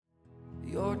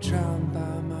You're drowned by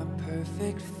my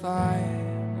perfect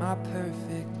fire, my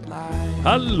perfect life.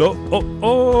 Hello.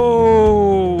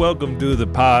 Welcome to the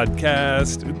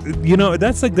podcast. You know,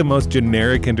 that's like the most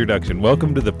generic introduction.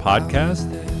 Welcome to the podcast.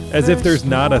 As if there's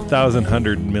not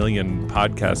 1,100,000,000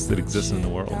 podcasts that exist in the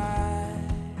world.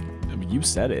 I mean, you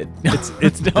said it.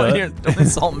 It's don't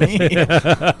insult me.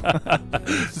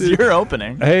 It's your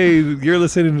opening. Hey, you're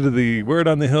listening to the Word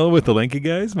on the Hill with the Lanky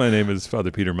Guys. My name is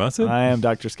Father Peter Mussett. I am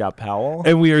Dr. Scott Powell.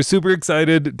 And we are super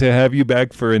excited to have you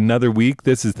back for another week.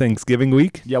 This is Thanksgiving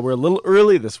week. Yeah, we're a little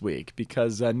early this week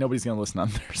because nobody's going to listen on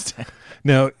Thursday.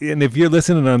 Now, and if you're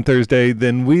listening on Thursday,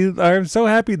 then we are so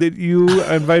happy that you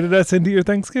invited us into your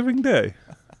Thanksgiving day.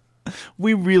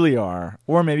 We really are.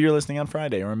 Or maybe you're listening on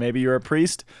Friday. Or maybe you're a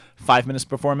priest 5 minutes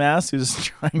before Mass who's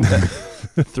trying to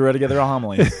throw together a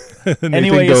homily.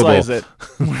 Anyway, you slice it.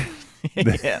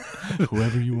 Yeah.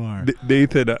 Whoever you are.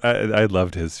 Nathan, I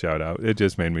loved his shout out. It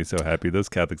just made me so happy. Those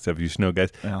Catholic stuff, you should know, guys.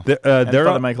 Yeah. They're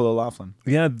Father Michael O'Laughlin.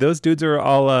 Yeah, those dudes are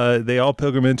all, they all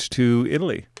pilgrimage to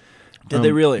Italy. Did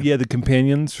they really? Yeah, the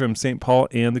companions from St. Paul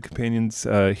and the companions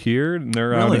here. And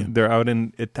they're really? They're out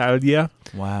in Italia.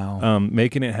 Wow.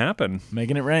 Making it happen.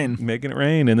 Making it rain. Making it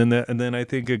rain. And then I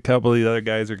think a couple of the other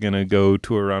guys are going to go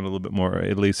tour around a little bit more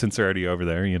Italy since they're already over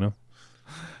there, you know?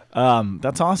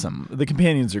 That's awesome. The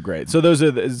companions are great. So those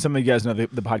are some of you guys know the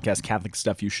podcast Catholic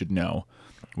Stuff You Should Know,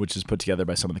 which is put together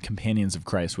by some of the companions of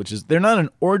Christ, which is, they're not an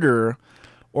order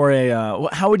or a,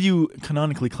 how would you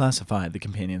canonically classify the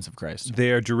companions of Christ?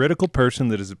 They are a juridical person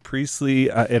that is a priestly,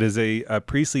 it is a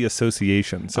priestly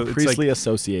association. So a priestly it's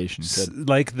association.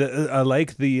 like the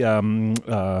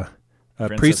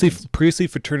priestly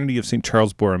fraternity of St.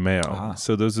 Charles Borromeo. Ah.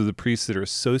 So those are the priests that are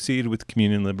associated with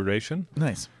communion liberation.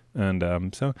 Nice.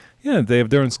 And so, yeah, they have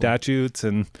their own statutes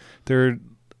and they're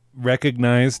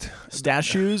recognized.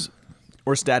 Statues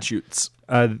or statutes?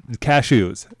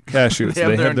 Cashews. They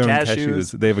have their own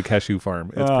cashews. They have a cashew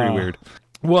farm. It's pretty weird.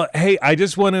 Well, hey, I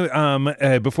just want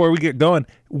to, before we get going,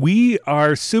 we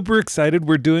are super excited.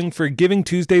 We're doing, for Giving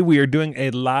Tuesday, we are doing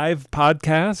a live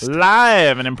podcast.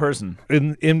 Live and in person.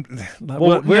 We're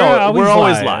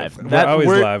always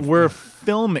live. We're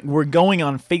filming. We're going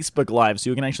on Facebook Live, so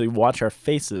you can actually watch our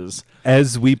faces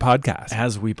as we podcast.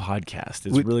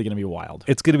 It's really going to be wild.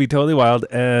 It's going to be totally wild,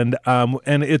 and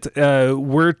it's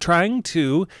we're trying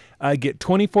to get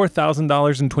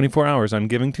 $24,000 in 24 hours on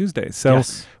Giving Tuesday. So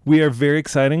yes. We are very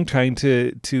exciting, trying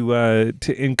to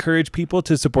encourage people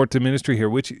to support the ministry here,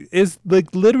 which is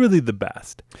like literally the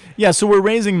best. Yeah, so we're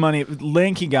raising money.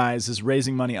 Lanky Guys is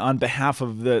raising money on behalf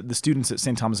of the students at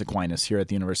St. Thomas Aquinas here at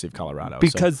the University of Colorado.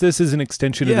 Because this is an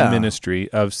extension of the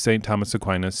ministry of St. Thomas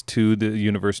Aquinas to the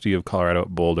University of Colorado at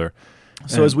Boulder.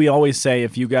 So as we always say,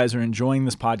 if you guys are enjoying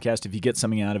this podcast, if you get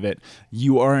something out of it,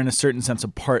 you are in a certain sense a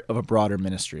part of a broader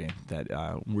ministry that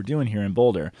we're doing here in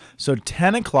Boulder. So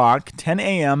 10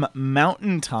 a.m.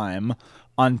 Mountain Time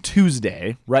on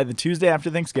Tuesday, right? The Tuesday after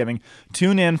Thanksgiving.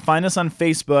 Tune in, find us on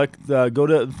Facebook.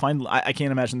 I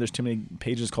can't imagine there's too many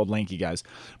pages called Lanky Guys,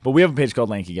 but we have a page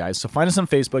called Lanky Guys. So find us on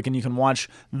Facebook and you can watch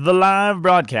the live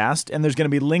broadcast, and there's going to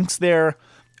be links there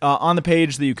on the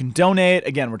page that you can donate.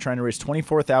 Again, we're trying to raise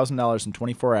 $24,000 in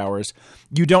 24 hours.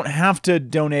 You don't have to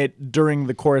donate during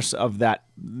the course of that,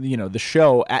 the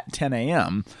show at 10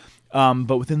 a.m.,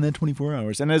 but within that 24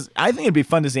 hours. And I think it'd be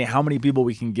fun to see how many people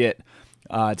we can get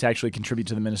to actually contribute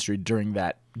to the ministry during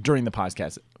the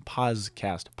podcast.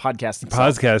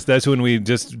 Podcast. That's when we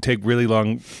just take really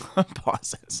long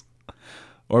pauses,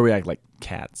 or we act like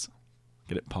cats.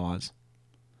 Get it? Pause.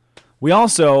 We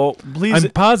also, please. I'm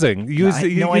pausing.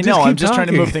 I know. I'm just trying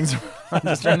to move things. I'm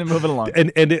just trying to move it along.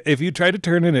 And if you try to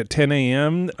turn in at 10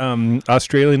 a.m.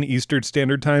 Australian Eastern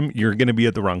Standard Time, you're going to be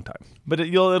at the wrong time. But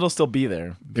it'll still be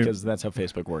there because that's how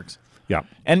Facebook works. Yeah.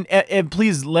 And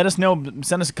please let us know.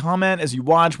 Send us a comment as you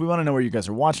watch. We want to know where you guys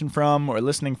are watching from or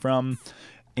listening from.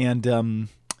 And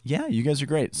yeah, you guys are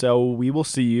great. So we will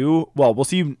see you. Well, we'll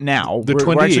see you now. We're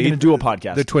actually going to do a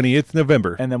podcast. The 28th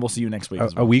November. And then we'll see you next week.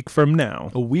 A week from now.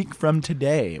 A week from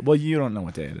today. Well, you don't know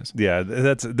what day it is. Yeah,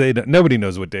 nobody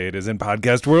knows what day it is in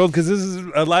podcast world because this is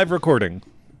a live recording.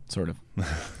 Sort of.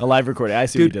 A live recording. I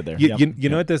see what you did there. You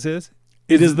know what this is?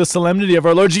 It is the solemnity of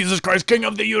our Lord Jesus Christ, King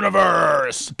of the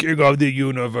universe. King of the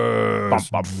universe.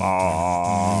 Bum, bum,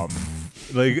 bum.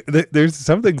 Like, there's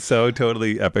something so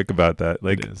totally epic about that.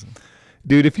 Like, it is.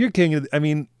 Dude, if you're king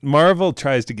Marvel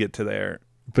tries to get to there,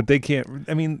 but they can't.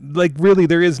 Really,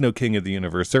 there is no king of the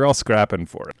universe. They're all scrapping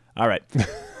for it. All right.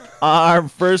 Our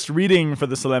first reading for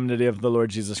the solemnity of the Lord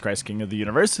Jesus Christ, King of the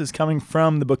universe, is coming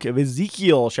from the book of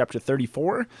Ezekiel, chapter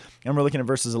 34. And we're looking at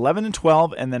verses 11 and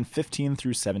 12, and then 15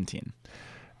 through 17.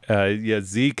 Yeah,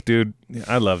 Zeke, dude.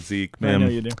 I love Zeke, I man. know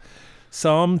you do.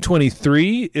 Psalm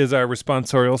 23 is our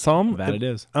responsorial psalm. That it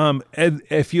is. And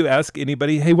if you ask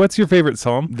anybody, hey, what's your favorite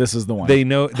psalm? This is the one. They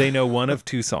know one of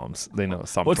two psalms. They know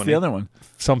Psalm What's 20. the other one?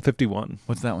 Psalm 51.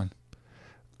 What's that one?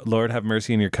 Lord, have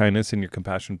mercy in your kindness and your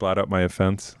compassion blot out my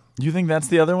offense. You think that's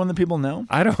the other one that people know?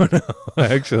 I don't know,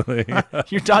 actually.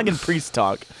 You're talking priest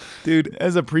talk. Dude,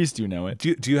 As a priest, you know it.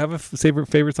 do you have a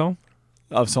favorite psalm?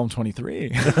 Of Psalm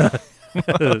 23.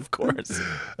 Of course.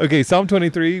 Okay, Psalm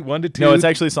 23, 1 to 2. No, it's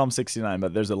actually Psalm 69,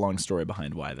 but there's a long story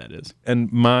behind why that is. And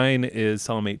mine is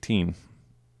Psalm 18.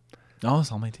 Oh,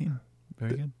 Psalm 18.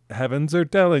 Very good. Heavens are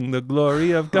telling the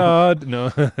glory of God. No,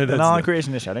 that's And all not.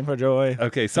 creation is shouting for joy.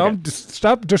 Okay, Psalm,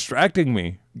 stop distracting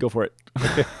me. Go for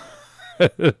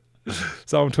it.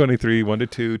 Psalm 23, 1 to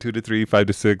 2, 2 to 3, 5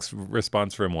 to 6,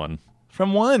 response from 1.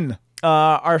 From 1.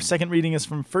 Our second reading is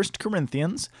from 1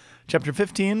 Corinthians, chapter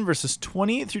 15, verses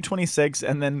 20 through 26,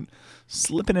 and then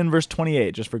slipping in verse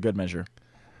 28, just for good measure.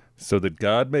 So that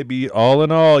God may be all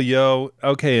in all, yo.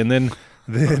 Okay, and then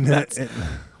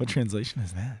What translation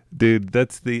is that?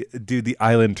 the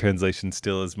island translation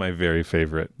still is my very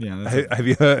favorite. Yeah, that's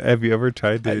Have you ever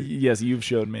tried to? yes, you've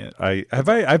showed me it.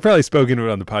 I've probably spoken to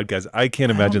it on the podcast. I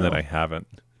can't imagine that know. I haven't.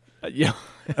 Yeah,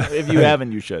 if you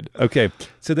haven't, you should. Okay,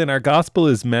 so then our gospel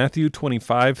is Matthew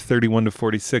 25, 31 to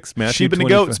 46. Matthew Sheep and the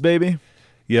 25 goats, baby.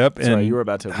 Yep, Sorry, and you were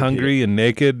about to repeat hungry and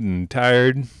naked and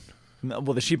tired. No,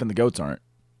 well, the sheep and the goats aren't.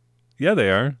 Yeah,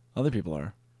 they are. Other people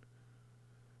are.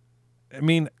 I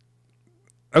mean,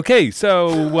 okay,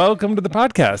 so welcome to the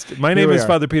podcast. My name we is are.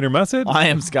 Father Peter Mussett, I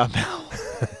am Scott Bell.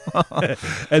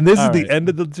 and this is All the right. end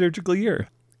of the liturgical year.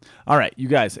 All right, you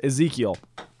guys, Ezekiel,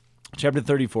 chapter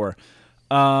 34.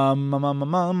 What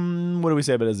do we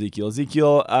say about Ezekiel?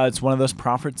 Ezekiel, it's one of those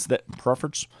prophets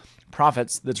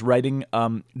that's writing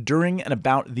during and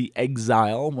about the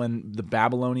exile when the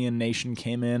Babylonian nation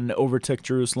came in, overtook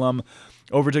Jerusalem,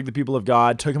 overtook the people of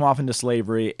God, took them off into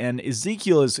slavery. And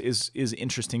Ezekiel is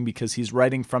interesting because he's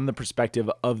writing from the perspective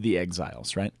of the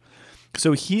exiles, right?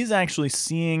 So he's actually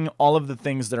seeing all of the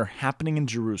things that are happening in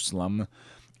Jerusalem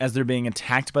as they're being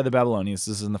attacked by the Babylonians.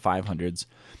 This is in the 500s.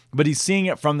 But he's seeing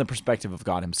it from the perspective of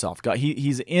God himself.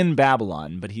 He's in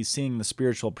Babylon, but he's seeing the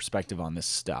spiritual perspective on this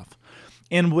stuff.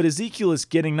 And what Ezekiel is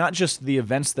getting, not just the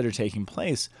events that are taking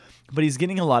place, but he's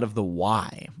getting a lot of the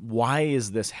why. Why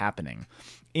is this happening?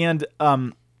 And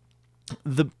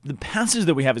the passage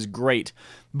that we have is great,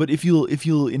 but if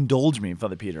you'll indulge me,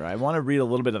 Father Peter, I want to read a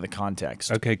little bit of the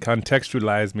context. Okay,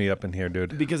 contextualize me up in here,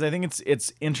 dude. Because I think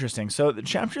it's interesting. So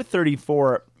chapter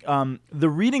 34, the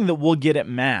reading that we'll get at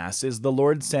Mass is the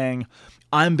Lord saying,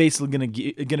 I'm basically going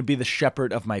to be the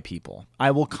shepherd of my people.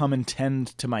 I will come and tend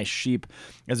to my sheep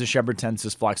as a shepherd tends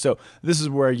his flock. So this is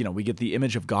where, we get the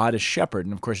image of God as shepherd.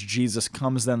 And of course, Jesus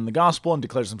comes then in the gospel and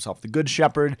declares himself the good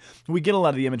shepherd. We get a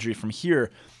lot of the imagery from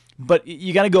here. But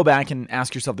you got to go back and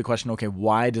ask yourself the question, okay,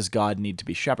 why does God need to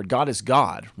be shepherd? God is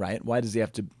God, right? Why does he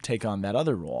have to take on that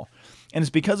other role? And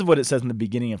it's because of what it says in the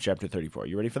beginning of chapter 34.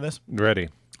 You ready for this? Ready.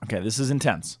 Okay, this is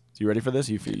intense. You ready for this?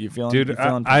 You feeling, Dude, you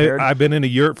feeling prepared? I've been in a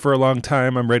yurt for a long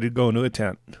time. I'm ready to go into a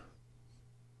tent.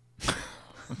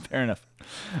 Fair enough.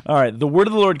 All right, the word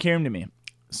of the Lord came to me.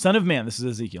 Son of man, this is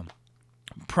Ezekiel,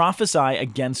 prophesy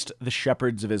against the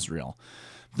shepherds of Israel.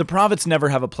 The prophets never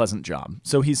have a pleasant job.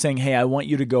 So he's saying, hey, I want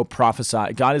you to go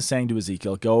prophesy. God is saying to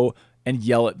Ezekiel, go and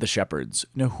yell at the shepherds.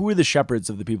 Now, who are the shepherds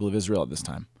of the people of Israel at this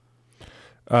time?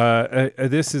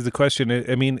 This is the question.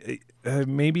 I mean,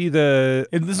 maybe the...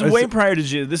 This is way prior to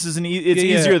Jesus. This is it's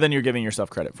easier than you're giving yourself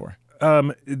credit for.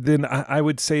 Then I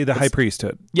would say the high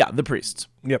priesthood. Yeah, the priests.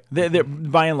 Yep. They're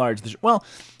by and large... Well,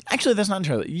 actually, that's not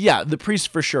entirely... Yeah, the priests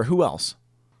for sure. Who else?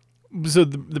 So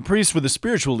the priests were the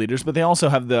spiritual leaders, but they also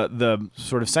have the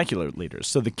sort of secular leaders.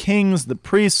 So the kings, the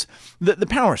priests, the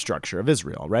power structure of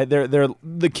Israel, right?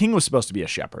 The king was supposed to be a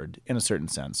shepherd in a certain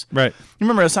sense. Right.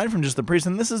 Remember, aside from just the priests,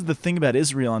 and this is the thing about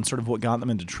Israel and sort of what got them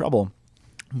into trouble,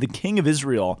 the king of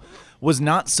Israel was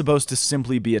not supposed to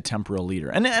simply be a temporal leader.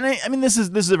 And I mean, this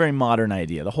is a very modern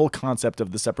idea. The whole concept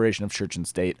of the separation of church and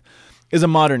state is a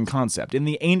modern concept. In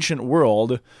the ancient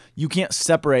world, you can't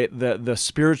separate the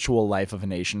spiritual life of a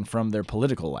nation from their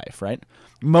political life, right?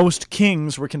 Most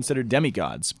kings were considered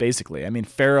demigods, basically. I mean,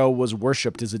 Pharaoh was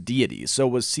worshipped as a deity, so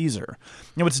was Caesar.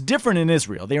 Now, what's different in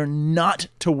Israel, they are not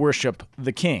to worship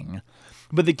the king,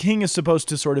 but the king is supposed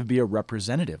to sort of be a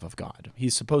representative of God.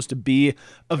 He's supposed to be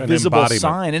a visible embodiment.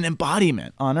 sign, an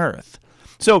embodiment on earth.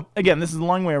 So, again, this is a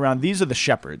long way around. These are the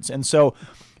shepherds. And so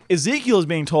Ezekiel is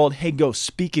being told, hey, go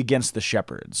speak against the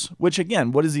shepherds. Which,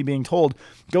 again, what is he being told?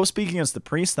 Go speak against the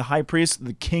priests, the high priests,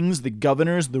 the kings, the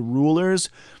governors, the rulers.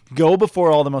 Go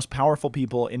before all the most powerful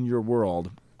people in your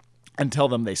world and tell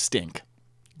them they stink.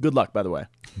 Good luck, by the way.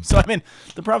 So, I mean,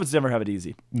 the prophets never have it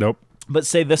easy. Nope. But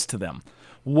say this to them.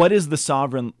 This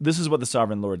is what the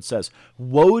sovereign Lord says.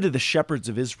 Woe to the shepherds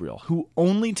of Israel who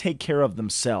only take care of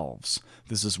themselves.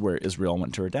 This is where Israel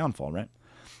went to her downfall, right?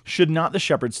 Should not the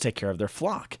shepherds take care of their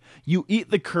flock? You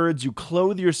eat the curds, you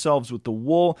clothe yourselves with the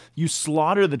wool, you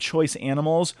slaughter the choice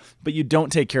animals, but you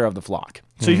don't take care of the flock.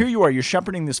 So here you are, you're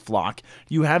shepherding this flock.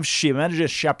 You have sheep. Imagine a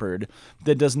shepherd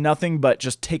that does nothing but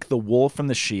just take the wool from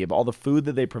the sheep, all the food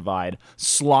that they provide,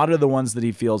 slaughter the ones that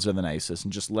he feels are the nicest,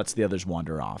 and just lets the others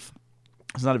wander off.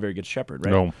 It's not a very good shepherd,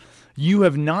 right? No. You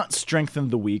have not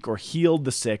strengthened the weak or healed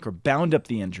the sick or bound up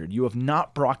the injured. You have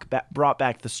not brought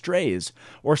back the strays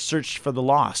or searched for the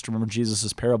lost. Remember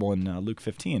Jesus' parable in Luke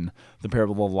 15, the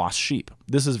parable of the lost sheep.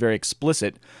 This is very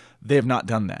explicit. They have not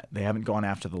done that. They haven't gone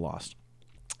after the lost.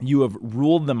 You have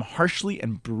ruled them harshly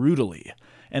and brutally.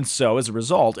 And so, as a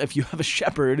result, if you have a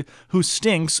shepherd who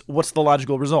stinks, what's the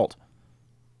logical result?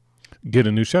 Get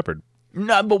a new shepherd.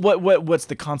 No, but what's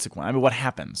the consequence? I mean, what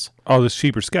happens? All the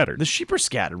sheep are scattered. The sheep are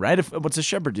scattered, right? What's a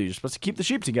shepherd do? You're supposed to keep the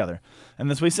sheep together. And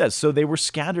that's what he says. So they were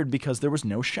scattered because there was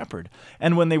no shepherd.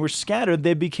 And when they were scattered,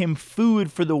 they became food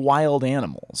for the wild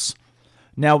animals.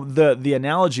 Now, the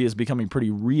analogy is becoming pretty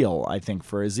real, I think,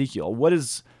 for Ezekiel. What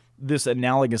is this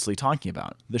analogously talking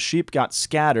about? The sheep got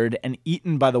scattered and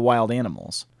eaten by the wild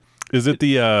animals. Is it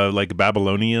the like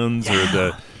Babylonians or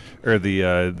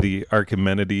the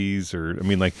Archimedes well,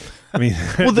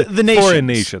 the nations. foreign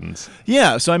nations.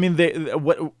 Yeah, so I mean,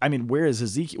 where is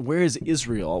Ezekiel? Where is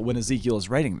Israel when Ezekiel is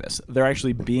writing this? They're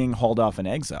actually being hauled off in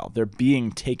exile. They're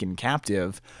being taken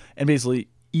captive and basically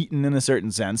eaten in a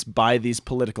certain sense by these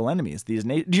political enemies. Do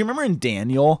you remember in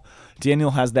Daniel?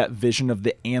 Daniel has that vision of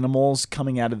the animals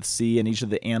coming out of the sea, and each of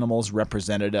the animals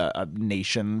represented a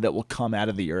nation that will come out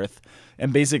of the earth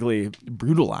and basically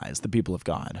brutalize the people of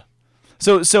God.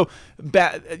 The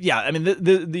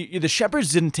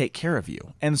shepherds didn't take care of you.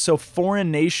 And so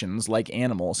foreign nations like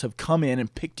animals have come in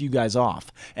and picked you guys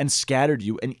off and scattered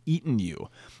you and eaten you.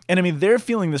 And I mean, they're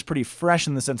feeling this pretty fresh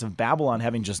in the sense of Babylon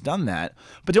having just done that.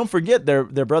 But don't forget their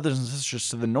brothers and sisters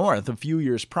to the north a few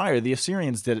years prior, the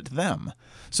Assyrians did it to them.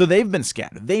 So they've been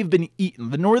scattered. They've been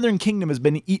eaten. The northern kingdom has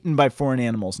been eaten by foreign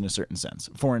animals in a certain sense.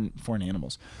 Foreign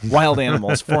animals, wild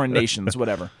animals, foreign nations,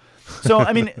 whatever. So,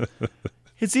 I mean,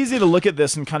 it's easy to look at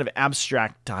this and kind of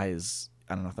abstractize.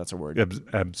 I don't know if that's a word.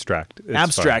 Abstract.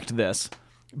 Abstract this.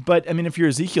 But, I mean, if you're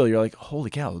Ezekiel, you're like, holy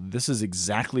cow, this is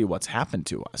exactly what's happened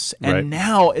to us. And right.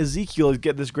 Now Ezekiel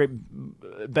get this great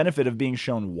benefit of being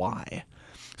shown why.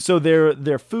 So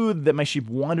their food that my sheep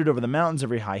wandered over the mountains,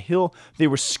 every high hill, they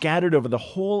were scattered over the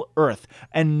whole earth,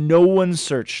 and no one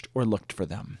searched or looked for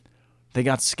them. They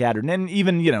got scattered. And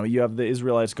even, you have the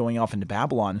Israelites going off into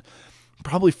Babylon,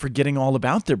 probably forgetting all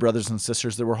about their brothers and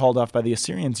sisters that were hauled off by the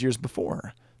Assyrians years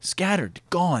before. Scattered,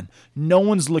 gone. No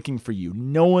one's looking for you.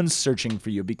 No one's searching for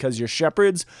you because your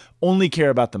shepherds only care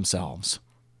about themselves.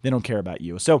 They don't care about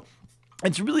you. So I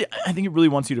think it really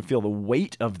wants you to feel the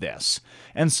weight of this.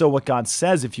 And so what God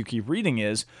says, if you keep reading,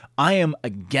 is, I am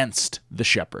against the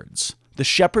shepherds. The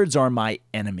shepherds are my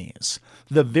enemies.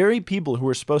 The very people who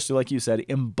are supposed to, like you said,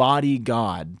 embody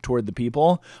God toward the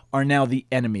people are now the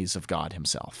enemies of God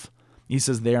himself. He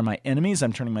says, they are my enemies.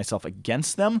 I'm turning myself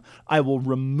against them. I will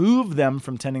remove them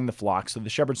from tending the flock so the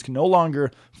shepherds can no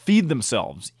longer feed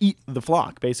themselves, eat the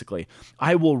flock, basically.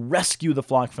 I will rescue the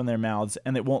flock from their mouths,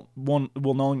 and it will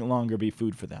no longer be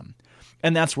food for them.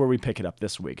 And that's where we pick it up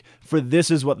this week. For this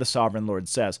is what the sovereign Lord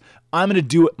says. I'm going to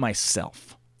do it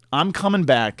myself. I'm coming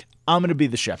back. I'm going to be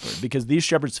the shepherd because these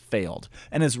shepherds failed.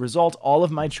 And as a result, all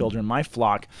of my children, my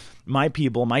flock, my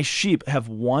people, my sheep have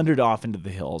wandered off into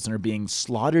the hills and are being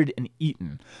slaughtered and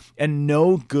eaten. And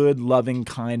no good, loving,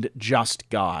 kind, just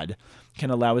God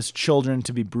can allow his children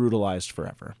to be brutalized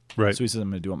forever. Right. So he says, I'm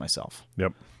going to do it myself.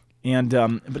 Yep. And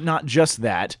but not just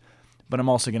that, but I'm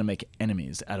also going to make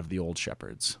enemies out of the old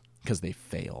shepherds because they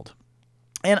failed.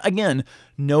 And again,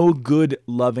 no good,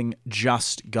 loving,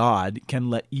 just God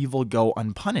can let evil go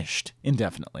unpunished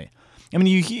indefinitely. I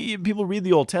mean, people read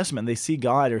the Old Testament, they see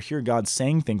God or hear God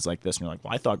saying things like this, and you're like,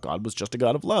 well, I thought God was just a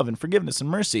God of love and forgiveness and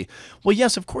mercy. Well,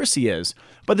 yes, of course he is.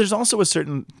 But there's also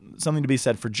something to be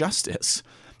said for justice.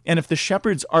 And if the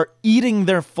shepherds are eating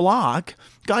their flock,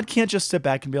 God can't just sit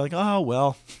back and be like, oh,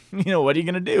 well, what are you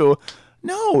going to do?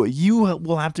 No, you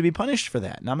will have to be punished for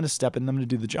that. And I'm going to step in and I'm going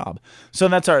to do the job. So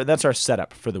that's our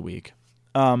setup for the week.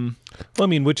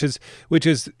 Which is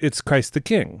it's Christ the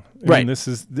King. Right. This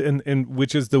is and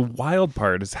which is the wild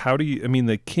part is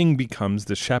the king becomes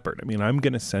the shepherd. I'm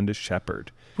going to send a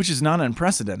shepherd. Which is not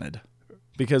unprecedented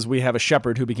because we have a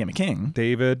shepherd who became a king.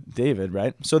 David,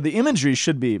 right? So the imagery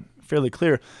should be fairly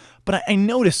clear. But I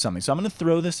noticed something, so I'm going to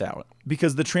throw this out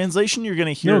because the translation you're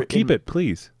going to hear... No, keep it,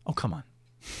 please. Oh, come on.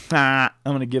 I'm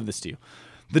going to give this to you.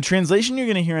 The translation you're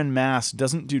going to hear in Mass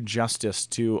doesn't do justice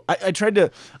to... I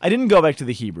didn't go back to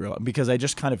the Hebrew because I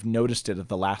just kind of noticed it at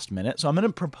the last minute. So I'm going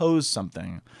to propose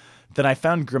something that I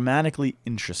found grammatically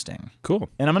interesting. Cool.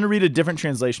 And I'm going to read a different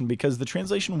translation because the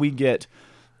translation we get,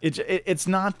 it's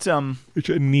not... It's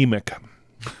anemic.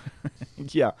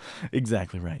 Yeah,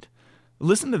 exactly right.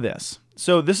 Listen to this.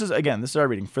 So this is our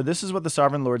reading. For this is what the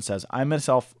sovereign Lord says. I'm going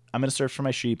to search for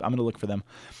my sheep. I'm going to look for them.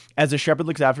 As a shepherd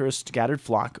looks after a scattered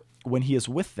flock, when he is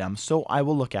with them, so I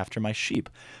will look after my sheep.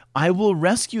 I will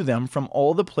rescue them from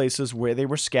all the places where they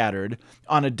were scattered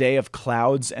on a day of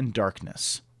clouds and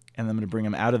darkness. And I'm going to bring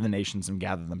them out of the nations and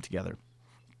gather them together.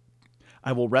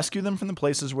 I will rescue them from the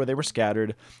places where they were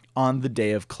scattered on the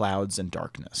day of clouds and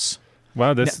darkness.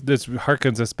 Wow, this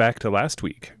harkens us back to last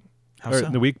week. How Or so?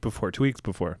 the week before, 2 weeks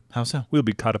before. How so? We'll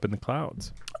be caught up in the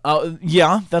clouds.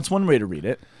 Yeah, that's one way to read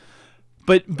it.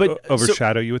 But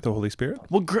Overshadow you with the Holy Spirit?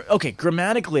 Well,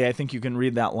 grammatically, I think you can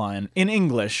read that line. In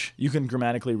English, you can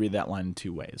grammatically read that line in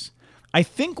two ways. I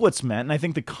think what's meant, and I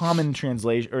think the common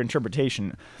translation or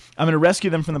interpretation, I'm going to rescue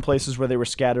them from the places where they were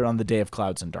scattered on the day of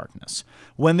clouds and darkness.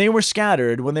 When they were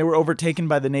scattered, when they were overtaken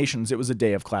by the nations, it was a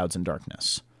day of clouds and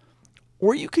darkness.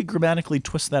 Or you could grammatically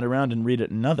twist that around and read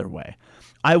it another way.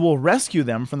 I will rescue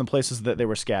them from the places that they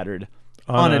were scattered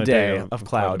on a day of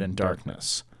cloud and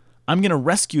darkness. I'm going to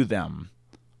rescue them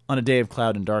on a day of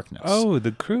cloud and darkness. Oh,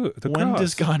 the cross. When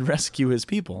does God rescue his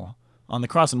people? On the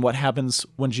cross. And what happens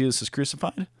when Jesus is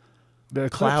crucified? The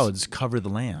Clouds cover the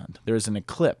land. There's an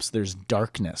eclipse. There's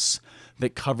darkness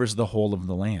that covers the whole of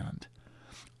the land.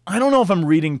 I don't know if I'm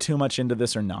reading too much into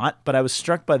this or not, but I was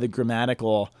struck by the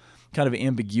grammatical kind of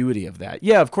ambiguity of that.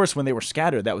 Yeah, of course, when they were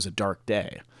scattered, that was a dark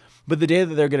day. But the day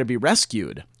that they're going to be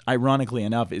rescued, ironically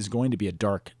enough, is going to be a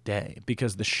dark day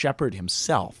because the shepherd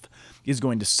himself is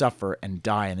going to suffer and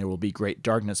die, and there will be great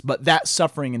darkness. But that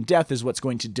suffering and death is what's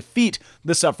going to defeat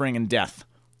the suffering and death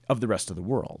of the rest of the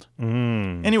world.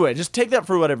 Anyway, just take that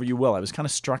for whatever you will. I was kind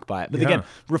of struck by it. But again,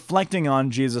 reflecting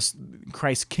on Jesus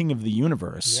Christ, King of the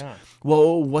universe,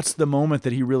 well, what's the moment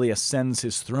that he really ascends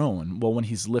his throne? Well, when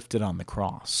he's lifted on the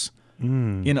cross.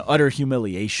 In utter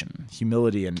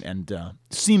humility and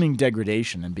seeming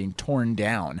degradation and being torn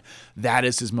down. That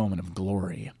is his moment of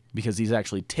glory because he's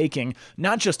actually taking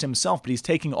not just himself, but he's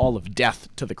taking all of death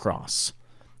to the cross.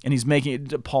 And he's making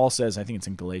it, Paul says, I think it's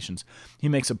in Galatians, he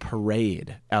makes a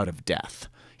parade out of death.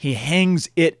 He hangs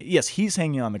it, yes, he's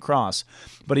hanging on the cross,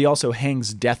 but he also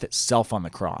hangs death itself on the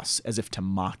cross as if to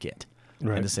mock it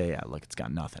and to say, yeah, look, it's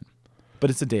got nothing.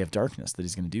 But it's a day of darkness that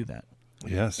he's going to do that.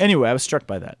 Yes. Anyway, I was struck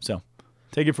by that, so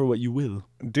take it for what you will.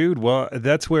 Dude, well,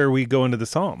 that's where we go into the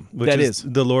Psalm, which is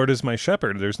the Lord is my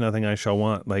shepherd. There's nothing I shall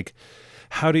want. Like,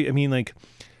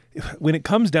 when it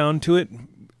comes down to it,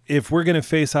 if we're going to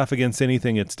face off against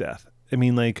anything, it's death. I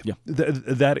mean,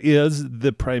 that is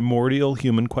the primordial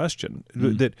human question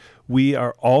that we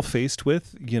are all faced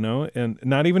with, and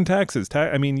not even taxes.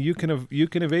 You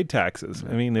can evade taxes.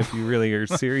 I mean, if you really are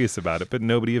serious about it, but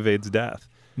nobody evades death.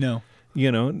 No.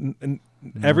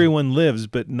 Everyone lives,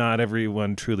 but not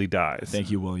everyone truly dies.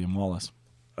 Thank you, William Wallace.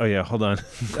 Oh, yeah, hold on.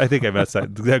 I think I messed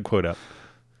that quote up.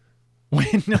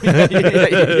 Wait, no,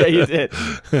 yeah, you did.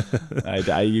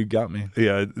 You got me.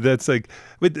 Yeah, that's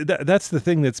but that's the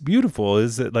thing that's beautiful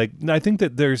is that I think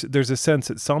that there's a sense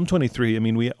that Psalm 23. I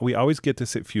mean, we always get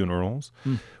this at funerals.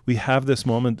 We have this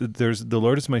moment that the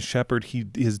Lord is my shepherd. He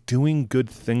is doing good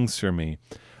things for me.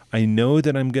 I know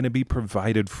that I'm going to be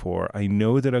provided for. I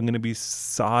know that I'm going to be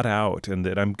sought out and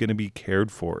that I'm going to be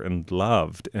cared for and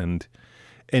loved. And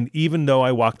even though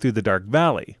I walk through the dark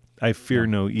valley, I fear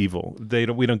no evil.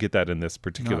 We don't get that in this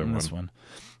particular one. This one.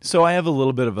 So I have a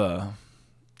little bit of a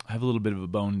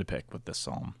bone to pick with this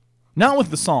psalm. Not with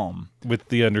the psalm. With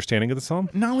the understanding of the psalm?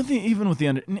 Not with I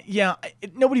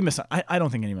don't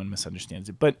think anyone misunderstands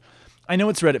it, but I know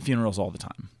it's read at funerals all the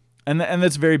time. And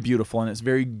that's very beautiful, and it's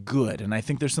very good, and I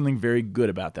think there's something very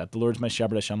good about that. The Lord is my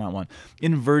shepherd, I shall not want.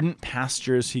 In verdant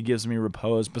pastures he gives me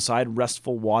repose. Beside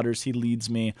restful waters he leads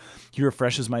me. He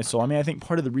refreshes my soul. I mean, I think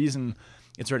part of the reason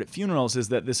it's read at funerals is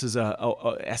that this is a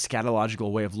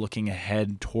eschatological way of looking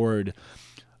ahead toward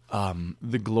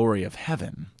the glory of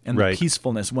heaven and the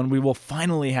peacefulness when we will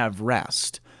finally have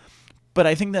rest. But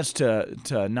I think that's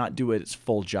to not do it its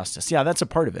full justice. Yeah, that's a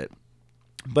part of it.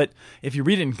 But if you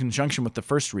read it in conjunction with the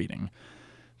first reading,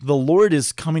 the Lord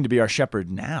is coming to be our shepherd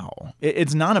now.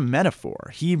 It's not a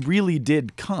metaphor. He really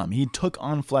did come. He took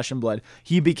on flesh and blood.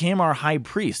 He became our high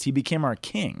priest. He became our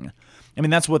king. I mean,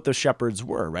 that's what the shepherds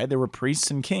were, right? There were priests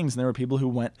and kings, and there were people who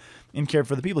went and cared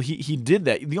for the people. He did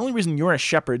that. The only reason you're a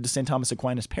shepherd to St. Thomas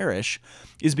Aquinas Parish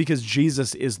is because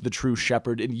Jesus is the true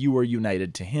shepherd, and you are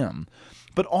united to him.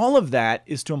 But all of that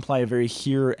is to imply a very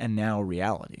here and now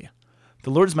reality. The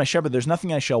Lord is my shepherd. There's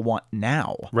nothing I shall want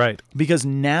now. Right. Because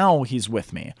now he's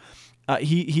with me.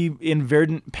 He in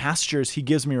verdant pastures, he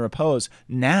gives me repose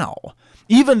now.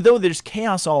 Even though there's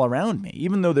chaos all around me,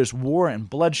 even though there's war and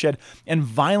bloodshed and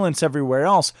violence everywhere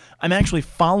else, I'm actually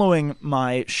following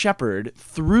my shepherd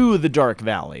through the dark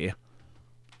valley,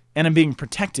 and I'm being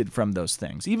protected from those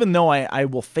things. Even though I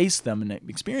will face them and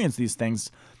experience these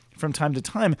things from time to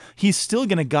time, he's still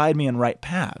going to guide me in right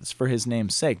paths for his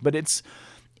name's sake. But it's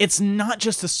not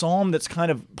just a psalm that's kind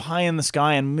of high in the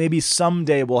sky and maybe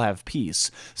someday we'll have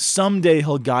peace. Someday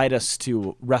he'll guide us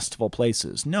to restful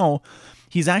places. No,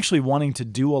 he's actually wanting to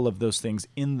do all of those things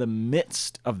in the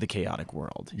midst of the chaotic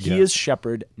world. He is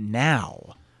shepherd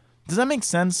now. Does that make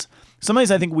sense?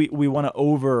 Sometimes I think we want to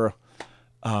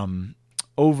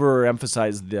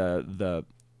overemphasize the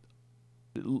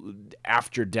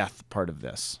after death part of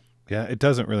this. Yeah, it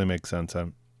doesn't really make sense.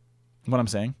 What I'm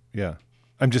saying? Yeah.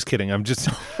 I'm just kidding. I'm just.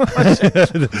 I'm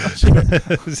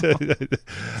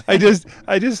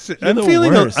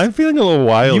feeling a little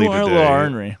wily. You are today. a little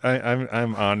ornery.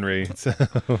 I'm ornery. So.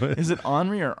 Is it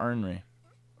ornery or ornery?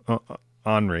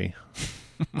 Henri.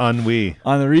 Ennui.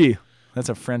 Henri. That's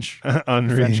a French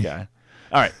guy.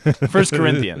 All right. 1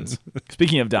 Corinthians.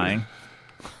 Speaking of dying.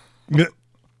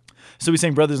 So he's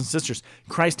saying, brothers and sisters,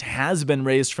 Christ has been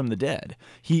raised from the dead.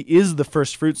 He is the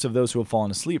first fruits of those who have fallen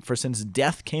asleep. For since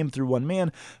death came through one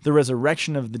man, the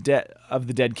resurrection of the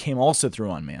dead came also through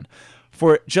one man.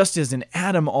 For just as in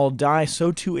Adam all die,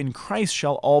 so too in Christ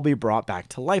shall all be brought back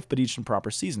to life, but each in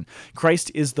proper season. Christ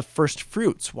is the first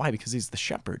fruits. Why? Because he's the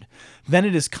shepherd. Then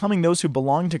it is coming those who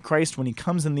belong to Christ when he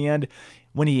comes in the end,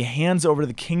 when he hands over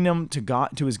the kingdom to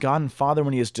God, to his God and Father,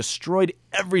 when he has destroyed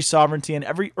every sovereignty and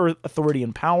every earth authority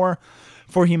and power.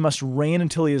 For he must reign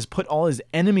until he has put all his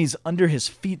enemies under his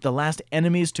feet. The last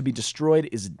enemies to be destroyed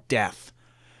is death.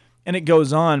 And it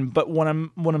goes on, but what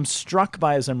I'm struck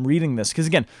by as I'm reading this, because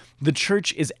again, the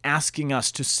church is asking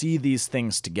us to see these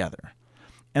things together.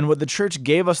 And what the church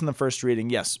gave us in the first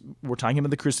reading, yes, we're talking about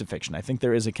the crucifixion. I think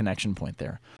there is a connection point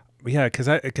there. Yeah,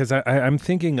 because I'm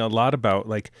thinking a lot about,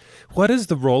 like, what is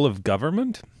the role of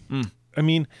government? I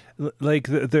mean, like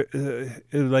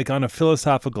like on a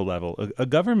philosophical level, a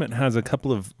government has a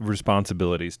couple of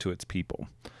responsibilities to its people.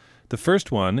 The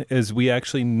first one is we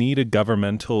actually need a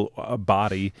governmental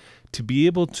body to be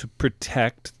able to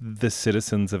protect the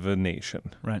citizens of a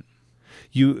nation. Right.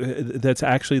 That's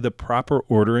actually the proper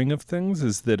ordering of things,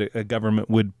 is that a government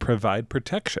would provide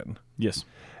protection. Yes.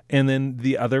 And then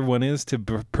the other one is to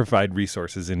provide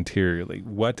resources interiorly.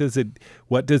 What does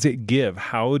it give?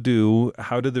 How do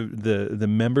the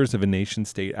members of a nation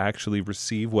state actually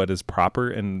receive what is proper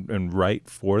and right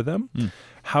for them?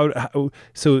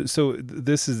 So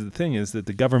this is the thing, is that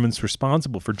the government's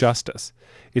responsible for justice.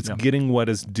 It's getting what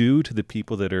is due to the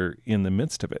people that are in the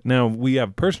midst of it. Now, we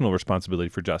have personal responsibility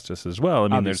for justice as well. I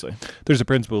mean, obviously, there's a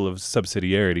principle of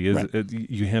subsidiarity. Right.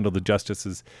 You handle the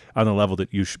justices on the level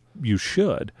that you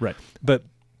should. Right. But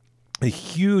a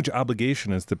huge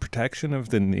obligation is the protection of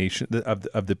the nation,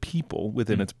 of the people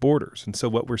within its borders. And so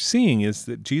what we're seeing is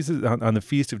that Jesus, on the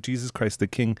feast of Jesus Christ, the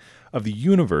King of the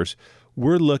universe,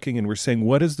 we're looking and we're saying,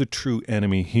 what is the true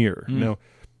enemy here? Now,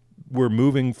 we're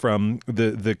moving from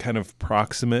the kind of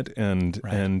proximate and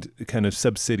kind of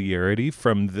subsidiarity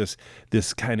from this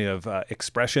kind of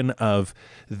expression of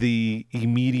the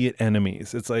immediate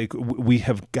enemies. It's like we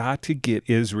have got to get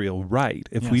Israel right.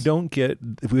 If we don't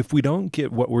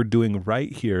get what we're doing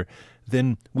right here,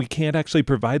 then we can't actually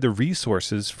provide the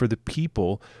resources for the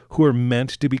people who are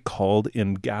meant to be called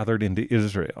and gathered into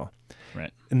Israel.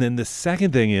 Right. And then the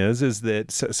second thing is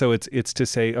that so it's to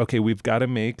say, okay, we've got to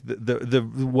make the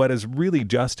what is really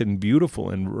just and beautiful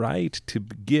and right to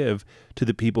give to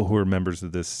the people who are members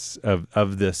of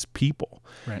this people.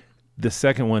 Right. The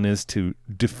second one is to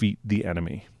defeat the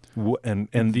enemy, and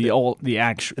the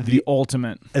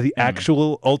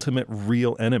actual ultimate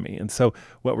real enemy. And so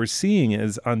what we're seeing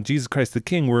is on Jesus Christ the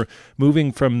King, we're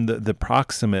moving from the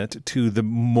proximate to the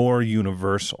more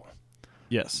universal.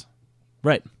 Yes.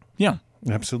 Right. Yeah,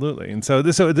 absolutely. And so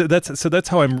that's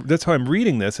how I'm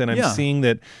reading this, and I'm seeing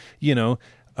that,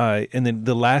 and then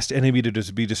the last enemy to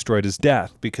just be destroyed is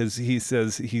death, because he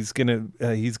says he's gonna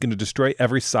destroy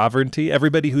every sovereignty,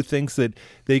 everybody who thinks that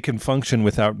they can function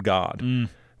without God.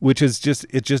 which is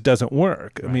it just doesn't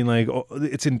work. Right. I mean, like,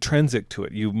 it's intrinsic to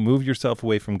it. You move yourself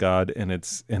away from God, and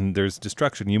there's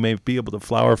destruction. You may be able to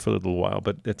flower for a little while,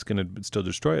 but it's going to still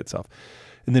destroy itself.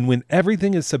 And then when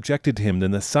everything is subjected to him,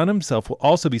 then the Son himself will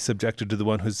also be subjected to the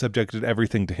one who's subjected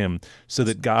everything to him, so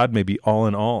that God may be all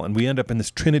in all. And we end up in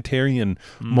this Trinitarian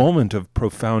moment of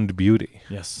profound beauty.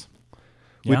 Yes.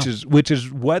 Which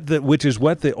is what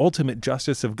the ultimate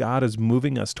justice of God is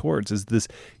moving us towards, is this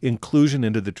inclusion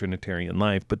into the Trinitarian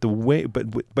life. But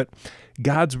but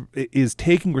God's is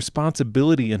taking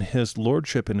responsibility in his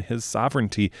lordship and his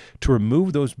sovereignty to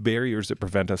remove those barriers that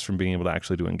prevent us from being able to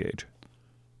actually to engage.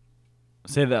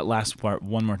 Say that last part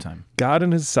one more time. God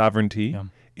in his sovereignty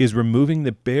is removing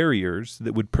the barriers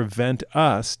that would prevent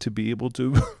us to be able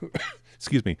to,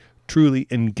 truly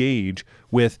engage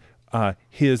with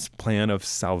his plan of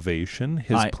salvation,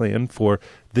 his plan for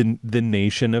the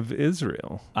nation of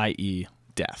Israel, i.e.,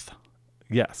 death.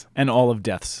 Yes, and all of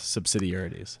death's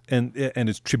subsidiarities and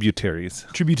its tributaries.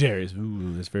 Tributaries.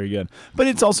 Ooh, that's very good. But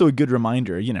it's also a good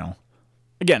reminder,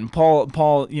 Again, Paul,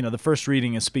 the first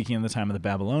reading is speaking in the time of the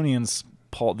Babylonians.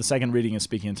 Paul, the second reading is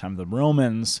speaking in the time of the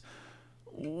Romans.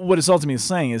 What it's ultimately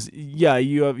saying is,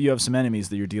 you have some enemies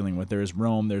that you're dealing with. There is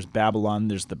Rome, there's Babylon,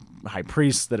 there's the high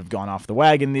priests that have gone off the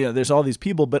wagon. There's all these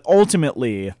people, but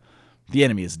ultimately, the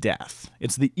enemy is death.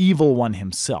 It's the evil one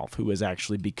himself who has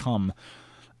actually become.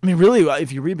 I mean, really,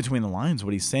 if you read between the lines,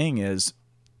 what he's saying is,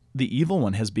 the evil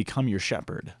one has become your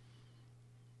shepherd.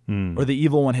 Or the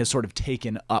evil one has sort of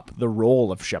taken up the role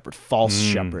of shepherd, false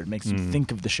shepherd, makes you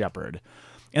think of the shepherd.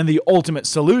 And the ultimate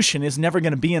solution is never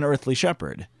going to be an earthly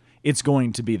shepherd. It's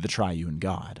going to be the triune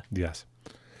God. Yes.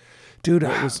 Dude,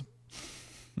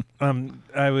 I'm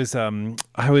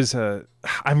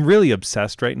really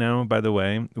obsessed right now, by the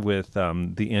way, with the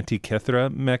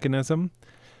Antikythera mechanism,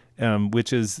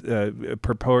 which is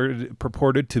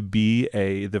purported to be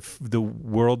the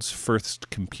world's first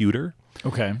computer.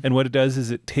 Okay. And what it does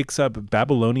is it takes up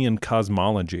Babylonian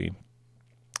cosmology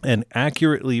and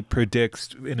accurately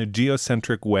predicts in a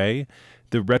geocentric way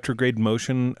the retrograde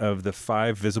motion of the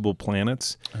 5 visible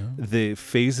planets, the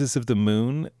phases of the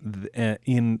moon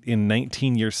in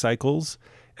 19-year cycles.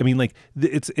 I mean, like,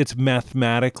 it's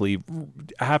mathematically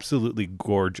absolutely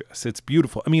gorgeous. It's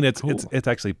beautiful. I mean, it's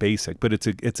actually basic, but it's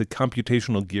a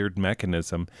computational geared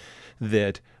mechanism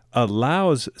that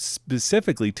allows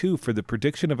specifically too for the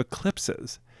prediction of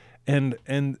eclipses. And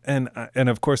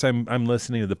of course I'm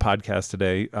listening to the podcast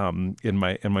today in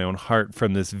my own heart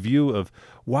from this view of,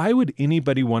 why would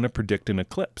anybody want to predict an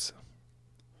eclipse?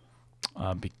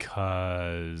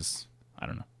 Because I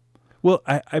don't know. Well,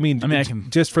 I mean, I can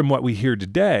just from what we hear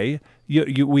today,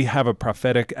 we have a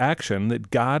prophetic action that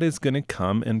God is going to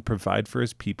come and provide for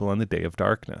his people on the day of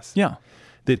darkness. Yeah.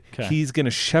 That he's going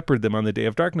to shepherd them on the day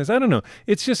of darkness. I don't know.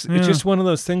 It's just one of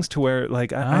those things to where,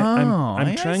 like,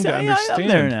 I'm trying to understand. I'm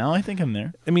there now. I think I'm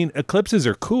there. I mean, eclipses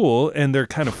are cool and they're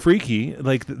kind of freaky.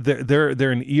 Like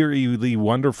they're an eerily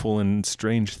wonderful and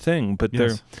strange thing. But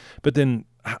then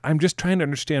I'm just trying to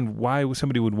understand why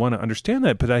somebody would want to understand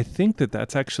that. But I think that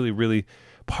that's actually really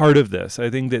part of this. I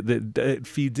think that it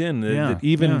feeds in that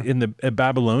even in the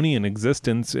Babylonian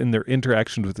existence, in their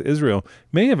interactions with Israel,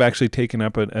 may have actually taken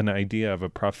up an idea of a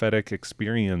prophetic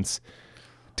experience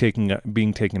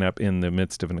being taken up in the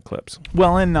midst of an eclipse.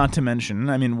 Well, and not to mention,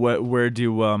 I mean, where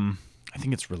do I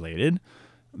think it's related?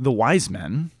 The wise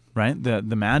men, right?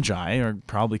 The Magi are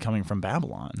probably coming from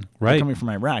Babylon, right? They're coming from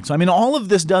Iraq. So I mean, all of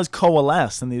this does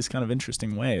coalesce in these kind of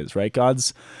interesting ways, right?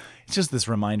 It's just this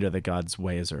reminder that God's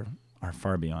ways are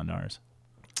far beyond ours.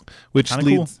 Which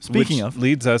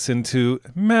leads us into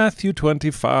Matthew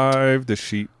 25, the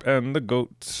sheep and the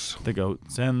goats. The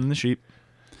goats and the sheep.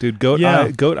 Dude,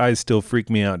 goat eyes still freak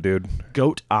me out, dude.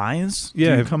 Goat eyes?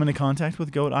 Yeah. Do you come into contact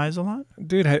with goat eyes a lot?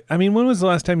 Dude, I mean, when was the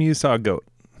last time you saw a goat?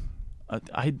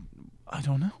 I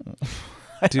don't know.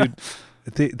 Dude,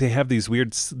 they have these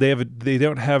weird, they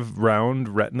don't have round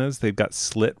retinas, they've got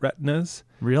slit retinas.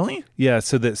 Really? Yeah,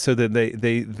 so that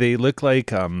they look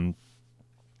like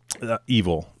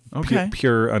evil. Okay.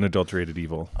 Pure unadulterated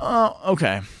evil. Oh,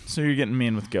 okay. So you're getting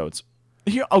mean with goats.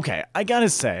 Okay, I gotta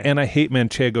say. And I hate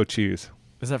manchego cheese.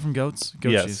 Is that from goats?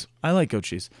 Goat yes. cheese. I like goat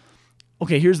cheese.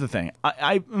 Okay, here's the thing. All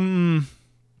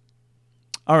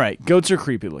right, goats are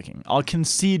creepy looking. I'll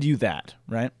concede you that,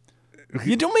 right?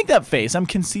 You don't make that face. I'm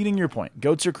conceding your point.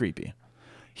 Goats are creepy.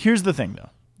 Here's the thing, though.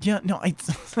 Yeah, no, I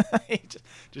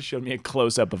just showed me a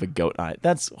close-up of a goat eye.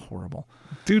 That's horrible.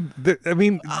 Dude, I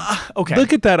mean, okay.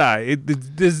 Look at that eye.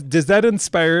 Does that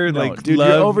inspire, dude, love?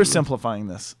 You're oversimplifying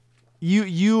this.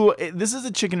 This is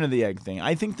a chicken or the egg thing.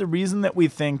 I think the reason that we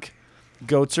think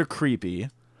goats are creepy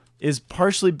is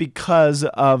partially because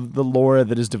of the lore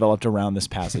that is developed around this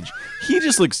passage. He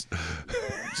just looks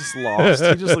just lost.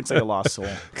 He just looks like a lost soul.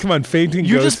 Come on, fainting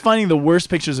You're ghosts. just finding the worst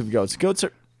pictures of goats. Goats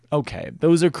are okay.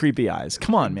 Those are creepy eyes.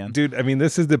 Come on, man. Dude, I mean,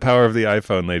 this is the power of the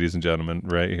iPhone, ladies and gentlemen,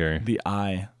 right here. The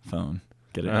iPhone.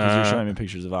 Get it? Because you're showing me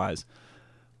pictures of eyes.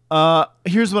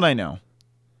 Here's what I know.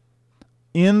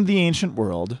 In the ancient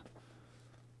world,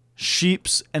 sheep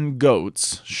and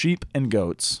goats, sheep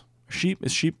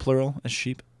is sheep plural as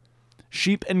sheep?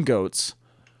 Sheep and goats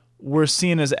were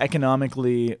seen as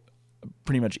economically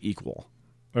pretty much equal.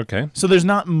 Okay. So there's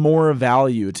not more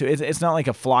value to it. It's not like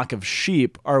a flock of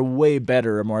sheep are way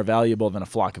better or more valuable than a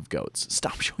flock of goats.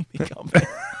 Stop showing me goat.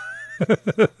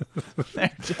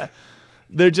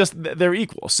 They're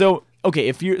equal. So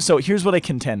okay, here's what I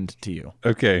contend to you.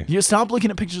 Okay. You stop looking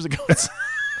at pictures of goats.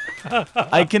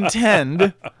 I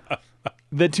contend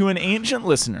that to an ancient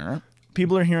listener,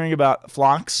 people are hearing about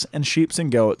flocks and sheep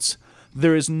and goats.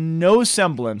 There is no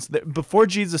semblance that before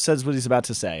Jesus says what he's about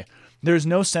to say, there is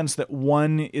no sense that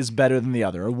one is better than the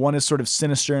other. One is sort of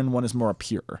sinister and one is more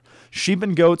pure. Sheep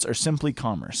and goats are simply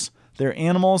commerce. They're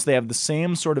animals. They have the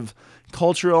same sort of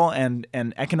cultural and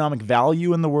economic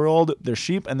value in the world. They're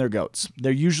sheep and they're goats.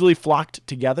 They're usually flocked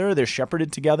together. They're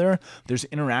shepherded together. There's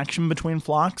interaction between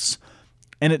flocks.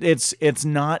 And it's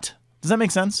not... Does that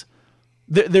make sense?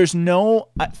 There's no...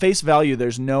 At face value,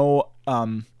 there's no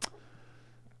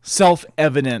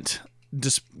self-evident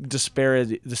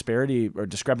disparity or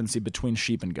discrepancy between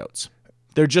sheep and goats.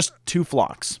 They're just two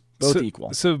flocks. Both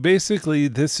equal. So basically,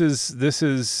 this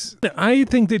is. I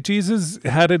think that Jesus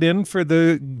had it in for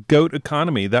the goat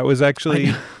economy. That was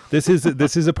actually this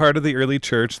is a part of the early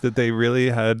church that they really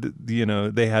had.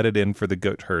 They had it in for the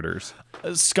goat herders.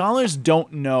 Scholars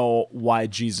don't know why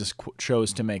Jesus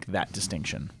chose to make that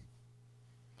distinction.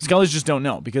 Scholars just don't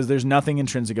know because there's nothing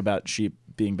intrinsic about sheep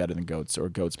being better than goats or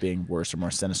goats being worse or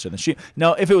more sinister than sheep.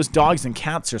 Now, if it was dogs and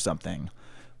cats or something.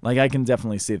 Like, I can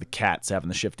definitely see the cats having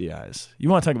the shifty eyes. You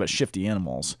want to talk about shifty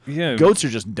animals. Yeah. Goats are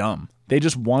just dumb. They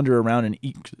just wander around and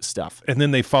eat stuff. And then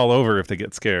they fall over if they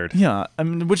get scared. Yeah, I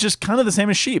mean, which is kind of the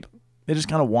same as sheep. They just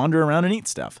kind of wander around and eat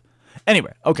stuff.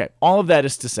 Anyway, okay, all of that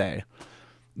is to say,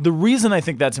 the reason I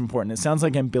think that's important, it sounds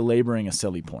like I'm belaboring a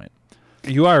silly point.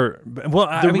 You are.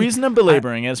 Well, The reason I'm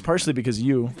belaboring it is partially because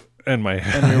you... And my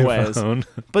your ways. iPhone.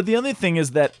 But the other thing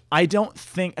is that I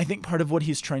think part of what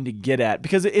he's trying to get at,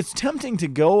 because it's tempting to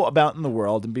go about in the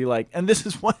world and be like, and this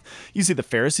is what you see the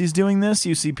Pharisees doing this.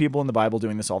 You see people in the Bible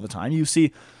doing this all the time. You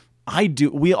see,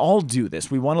 we all do this.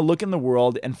 We want to look in the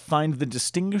world and find the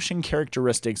distinguishing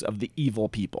characteristics of the evil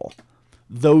people.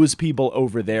 Those people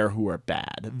over there who are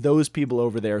bad. Those people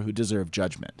over there who deserve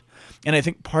judgment. And I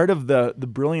think part of the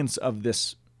brilliance of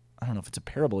this, I don't know if it's a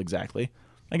parable exactly.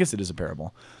 I guess it is a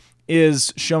parable.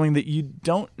 Is showing that you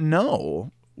don't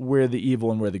know where the evil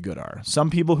and where the good are. Some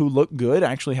people who look good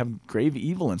actually have grave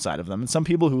evil inside of them. And some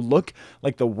people who look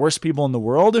like the worst people in the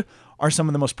world are some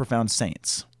of the most profound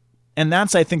saints. And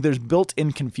that's, I think, there's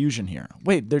built-in confusion here.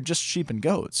 Wait, they're just sheep and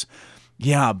goats.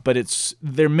 Yeah, but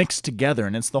they're mixed together.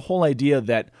 And it's the whole idea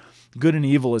that good and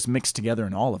evil is mixed together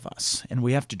in all of us. And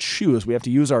we have to choose. We have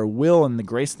to use our will and the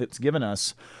grace that's given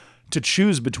us to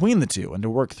choose between the two and to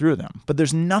work through them. But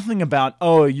there's nothing about,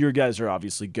 oh, your guys are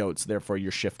obviously goats, therefore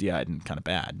you're shifty-eyed and kind of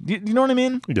bad. You know what I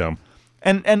mean? Yeah.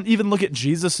 And even look at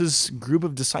Jesus's group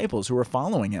of disciples who are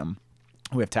following him.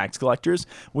 We have tax collectors,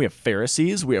 we have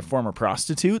Pharisees, we have former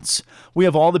prostitutes, we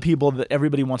have all the people that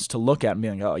everybody wants to look at and be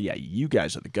like, oh yeah, you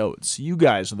guys are the goats. You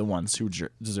guys are the ones who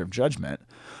deserve judgment.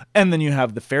 And then you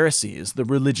have the Pharisees, the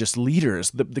religious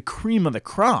leaders, the cream of the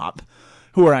crop,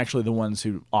 who are actually the ones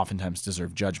who oftentimes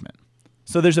deserve judgment.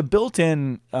 So there's a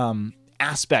built-in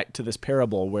aspect to this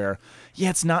parable where, yeah,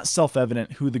 it's not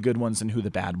self-evident who the good ones and who the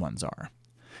bad ones are.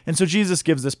 And so Jesus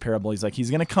gives this parable. He's like, he's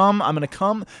going to come, I'm going to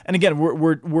come. And again,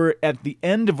 we're at the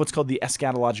end of what's called the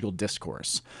eschatological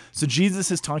discourse. So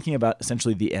Jesus is talking about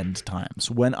essentially the end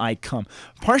times, when I come.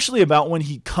 Partially about when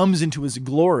he comes into his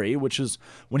glory, which is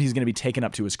when he's going to be taken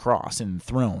up to his cross and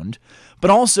enthroned,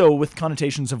 but also with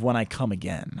connotations of when I come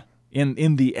again.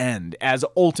 In the end, as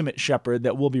ultimate shepherd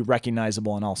that will be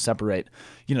recognizable, and I'll separate,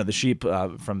 the sheep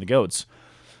from the goats.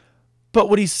 But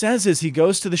what he says is he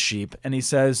goes to the sheep and he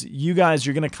says, you guys,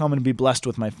 you're going to come and be blessed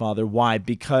with my Father. Why?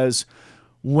 Because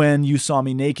when you saw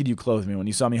me naked, you clothed me. When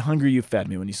you saw me hungry, you fed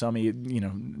me. When you saw me,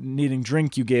 needing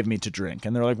drink, you gave me to drink.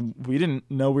 And they're like, we didn't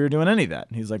know we were doing any of that.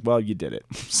 And he's like, well, you did it.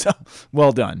 So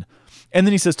well done. And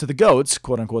then he says to the goats,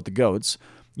 quote unquote, the goats,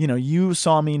 you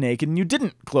saw me naked and you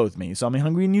didn't clothe me. You saw me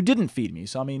hungry and you didn't feed me. You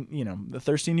saw me,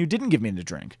 thirsty and you didn't give me to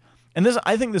drink. And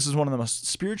I think this is one of the most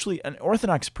spiritually, an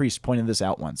Orthodox priest pointed this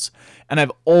out once. And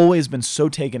I've always been so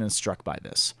taken and struck by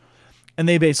this. And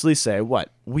they basically say,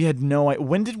 what? We had no idea.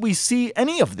 When did we see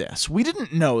any of this? We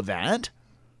didn't know that.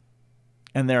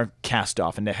 And they're cast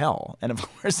off into hell. And of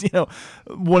course,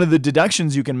 one of the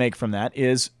deductions you can make from that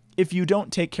is if you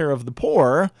don't take care of the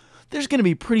poor, there's going to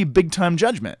be pretty big time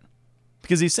judgment.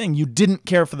 Because he's saying you didn't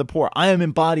care for the poor. I am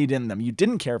embodied in them. You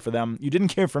didn't care for them. You didn't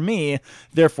care for me.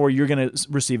 Therefore, you're going to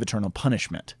receive eternal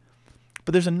punishment.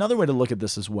 But there's another way to look at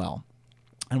this as well.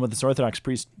 And what this Orthodox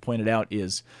priest pointed out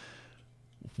is,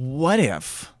 what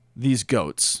if these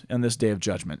goats on this day of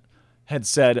judgment had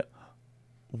said,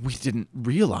 we didn't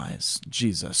realize,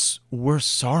 Jesus, we're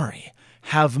sorry.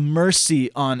 Have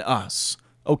mercy on us,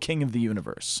 O King of the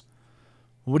universe.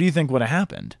 What do you think would have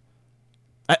happened?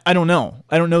 I don't know.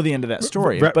 I don't know the end of that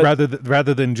story. But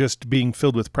rather than just being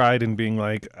filled with pride and being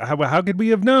like, how could we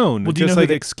have known? Well, just like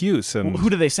excuse. And who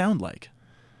do they sound like?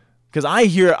 Because I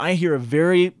hear a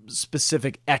very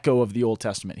specific echo of the Old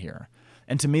Testament here.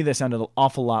 And to me, they sounded an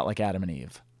awful lot like Adam and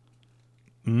Eve.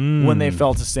 When they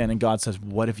fell to sin, and God says,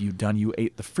 what have you done? You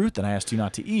ate the fruit that I asked you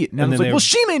not to eat. And Adam's like, well,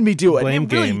 she made me do it. Blame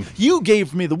really, game. You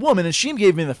gave me the woman, and she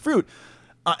gave me the fruit.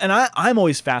 And I'm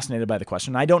always fascinated by the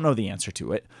question. I don't know the answer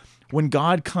to it. When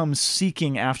God comes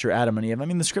seeking after Adam and Eve, I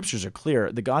mean, the scriptures are clear.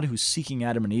 The God who's seeking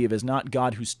Adam and Eve is not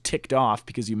God who's ticked off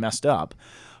because you messed up,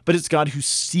 but it's God who's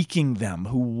seeking them,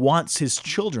 who wants his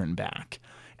children back.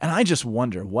 And I just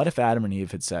wonder, what if Adam and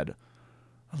Eve had said,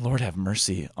 Lord, have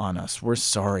mercy on us. We're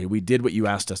sorry. We did what you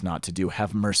asked us not to do.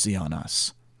 Have mercy on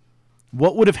us.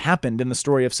 What would have happened in the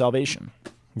story of salvation?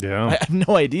 Yeah. I have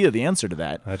no idea the answer to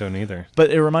that. I don't either.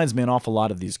 But it reminds me an awful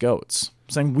lot of these goats.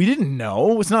 Saying, we didn't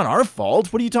know. It's not our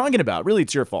fault. What are you talking about? Really,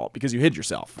 it's your fault because you hid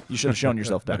yourself. You should have shown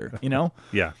yourself better,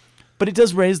 Yeah. But it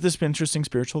does raise this interesting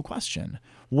spiritual question.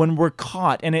 When we're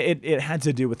caught, and it had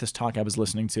to do with this talk I was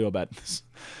listening to about this,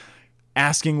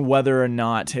 asking whether or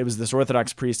not, it was this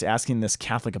Orthodox priest asking this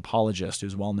Catholic apologist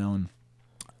who's well known,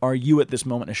 are you at this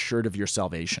moment assured of your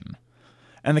salvation?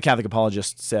 And the Catholic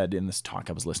apologist said in this talk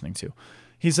I was listening to,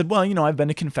 he said, well, I've been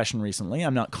to confession recently.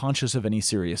 I'm not conscious of any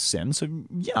serious sin. So,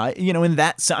 yeah, in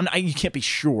that sense, you can't be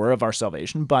sure of our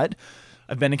salvation, but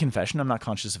I've been to confession. I'm not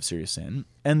conscious of serious sin.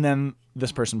 And then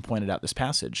this person pointed out this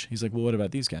passage. He's like, well, what about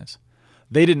these guys?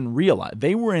 They didn't realize.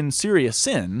 They were in serious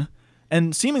sin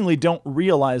and seemingly don't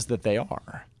realize that they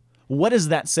are. What does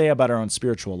that say about our own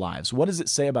spiritual lives? What does it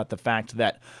say about the fact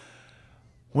that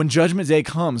when Judgment Day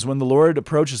comes, when the Lord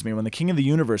approaches me, when the King of the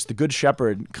universe, the Good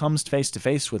Shepherd, comes face to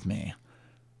face with me,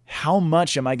 how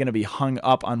much am I going to be hung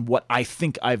up on what I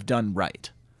think I've done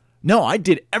right? No, I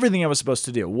did everything I was supposed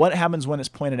to do. What happens when it's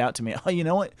pointed out to me? Oh, you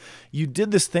know what? You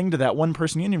did this thing to that one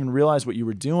person. You didn't even realize what you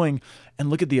were doing. And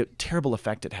look at the terrible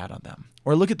effect it had on them.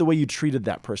 Or look at the way you treated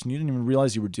that person. You didn't even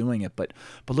realize you were doing it. But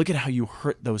look at how you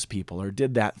hurt those people or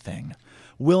did that thing.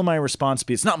 Will my response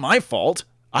be, it's not my fault.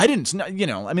 I didn't,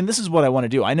 this is what I want to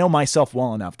do. I know myself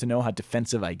well enough to know how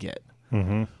defensive I get.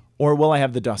 Mm-hmm. Or will I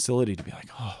have the docility to be like,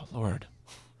 oh, Lord,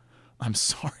 I'm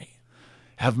sorry.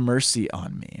 Have mercy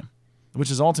on me. Which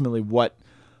is ultimately what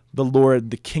the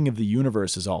Lord, the King of the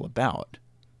universe, is all about.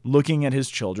 Looking at his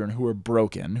children who are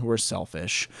broken, who are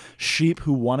selfish, sheep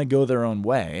who want to go their own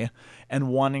way, and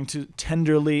wanting to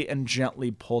tenderly and gently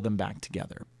pull them back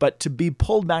together. But to be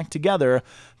pulled back together,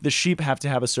 the sheep have to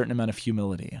have a certain amount of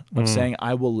humility of saying,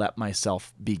 I will let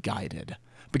myself be guided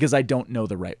because I don't know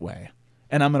the right way.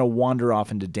 And I'm going to wander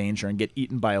off into danger and get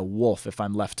eaten by a wolf if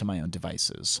I'm left to my own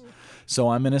devices. So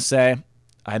I'm going to say,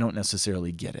 I don't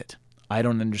necessarily get it. I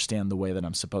don't understand the way that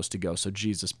I'm supposed to go. So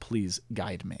Jesus, please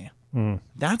guide me.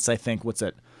 That's, I think, what's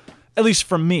at least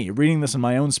for me, reading this in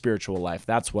my own spiritual life,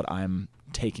 that's what I'm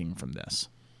taking from this.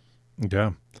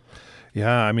 Yeah.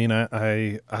 Yeah. I mean,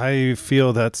 I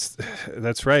feel that's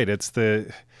right. It's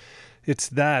that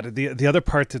the other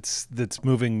part that's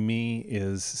moving me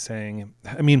is saying,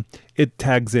 I mean, it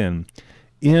tags in.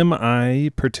 Am I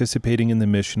participating in the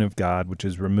mission of God, which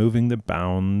is removing the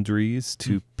boundaries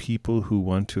to people who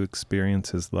want to experience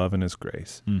his love and his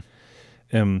grace?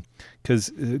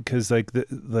 Because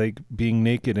like being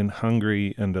naked and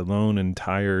hungry and alone and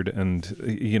tired and,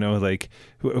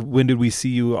 when did we see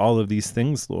you all of these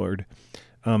things, Lord,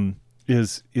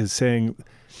 is saying,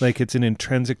 like, it's an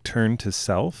intrinsic turn to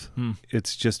self.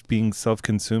 It's just being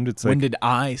self-consumed. It's like, when did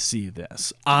I see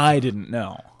this? I didn't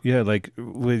know. Yeah, like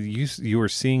with you were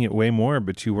seeing it way more,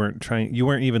 but you weren't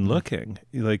even looking.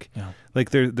 Like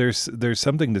there's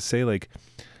something to say, like,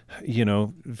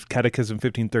 Catechism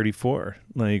 1534.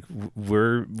 Like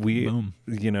Boom.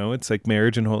 it's like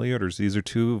marriage and holy orders. These are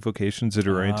two vocations that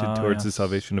are oriented towards yes. the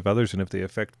salvation of others, and if they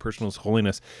affect personal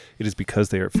holiness, it is because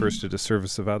they are first at the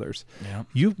service of others. Yeah.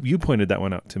 You pointed that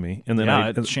one out to me, and then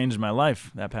it changed my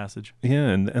life, that passage. yeah,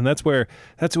 and that's where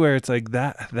it's like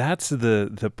that's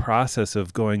the process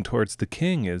of going towards the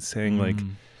King, is saying like,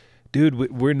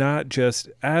 dude, we're not just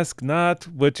ask not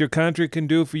what your country can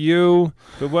do for you,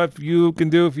 but what you can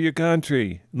do for your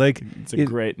country. Like, it's a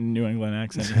great New England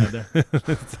accent you had there.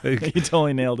 it's like, You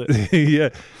totally nailed it. yeah,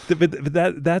 but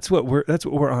that's what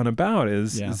we're on about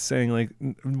is saying like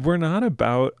we're not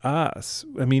about us.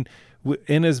 I mean,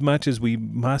 in as much as we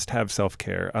must have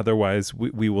self-care, otherwise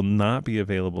we will not be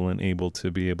available and able to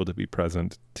be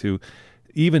present to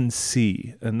even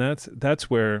see. And that's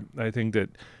where I think that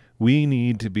we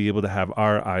need to be able to have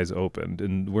our eyes opened,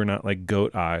 and we're not like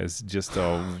goat eyes, just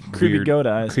all Creepy weird, goat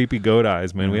eyes. creepy goat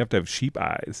eyes, man. We have to have sheep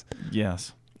eyes,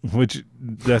 Yes. which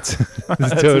that's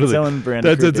That's totally its own brand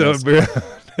of that's its own creepiness. brand.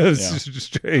 That's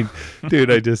just strange, dude.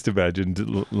 I just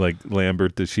imagined like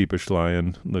Lambert the sheepish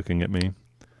lion looking at me.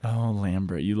 Oh,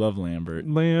 Lambert. You love Lambert.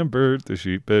 Lambert the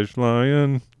sheepish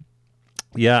lion.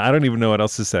 Yeah, I don't even know what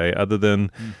else to say other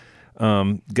than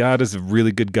God is a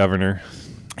really good governor.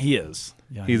 He is.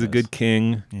 Yeah, He's a good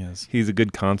king. He is. He's a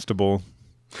good constable.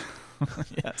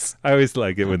 Yes. I always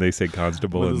like it when they say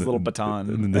constable. With his little baton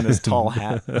and his tall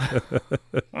hat.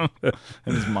 And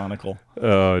his monocle.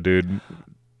 Oh, dude.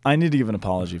 I need to give an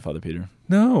apology, Father Peter.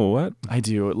 No, what? I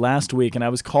do. Last week, and I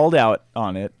was called out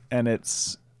on it, and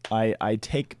it's I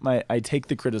take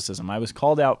the criticism. I was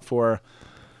called out for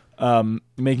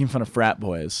making fun of frat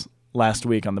boys last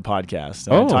week on the podcast.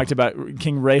 And I talked about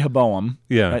King Rehoboam,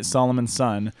 right, Solomon's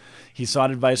son. He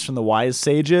sought advice from the wise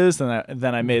sages, and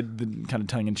then I made the kind of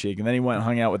tongue-in-cheek, and then he went and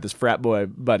hung out with his frat boy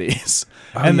buddies,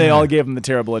 they all gave him the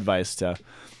terrible advice to.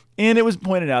 And it was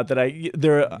pointed out that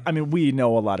we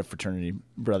know a lot of fraternity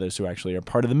brothers who actually are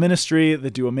part of the ministry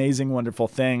that do amazing, wonderful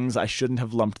things. I shouldn't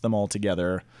have lumped them all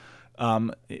together.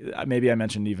 Maybe I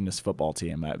mentioned even his football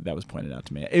team. That was pointed out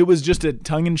to me. It was just a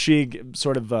tongue-in-cheek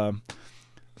sort of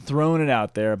throwing it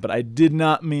out there, but I did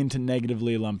not mean to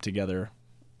negatively lump together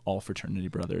all fraternity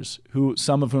brothers,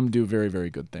 some of whom do very,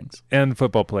 very good things. And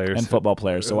football players.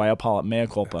 So I apologize. Mea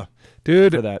culpa.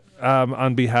 Dude, for that.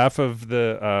 On behalf of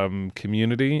the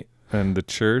community and the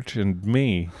church and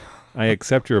me, I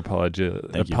accept your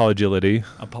apologility.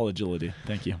 Apologility.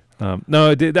 Thank you.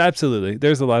 No, absolutely.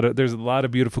 There's a lot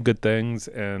of beautiful good things,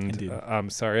 and I'm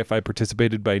sorry if I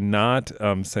participated by not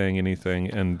saying anything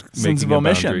and Sins making of a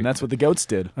omission. boundary. That's what the goats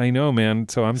did. I know, man.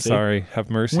 So I'm sorry. Have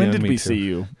mercy on me. When did we too. see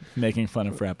you making fun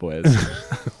of frat boys?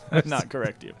 Not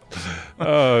correct you.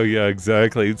 Oh yeah,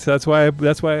 exactly. So that's why I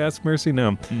ask mercy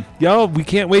now. Y'all, we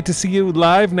can't wait to see you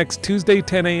live next Tuesday,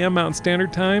 10 a.m. Mountain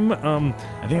Standard Time. I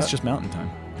think it's just Mountain Time.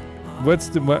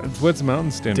 What's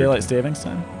Mountain Standard? Daylight savings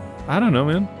time? I don't know,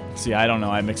 man. See, I don't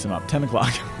know. I mix them up. 10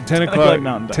 o'clock. 10 o'clock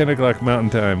Mountain Time. 10 o'clock Mountain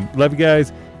Time. Love you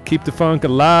guys. Keep the funk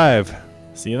alive.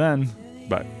 See you then.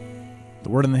 Bye. The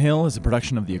Word on the Hill is a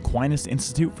production of the Aquinas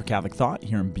Institute for Catholic Thought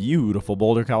here in beautiful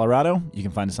Boulder, Colorado. You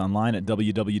can find us online at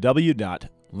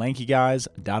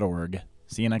www.lankyguys.org.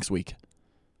 See you next week.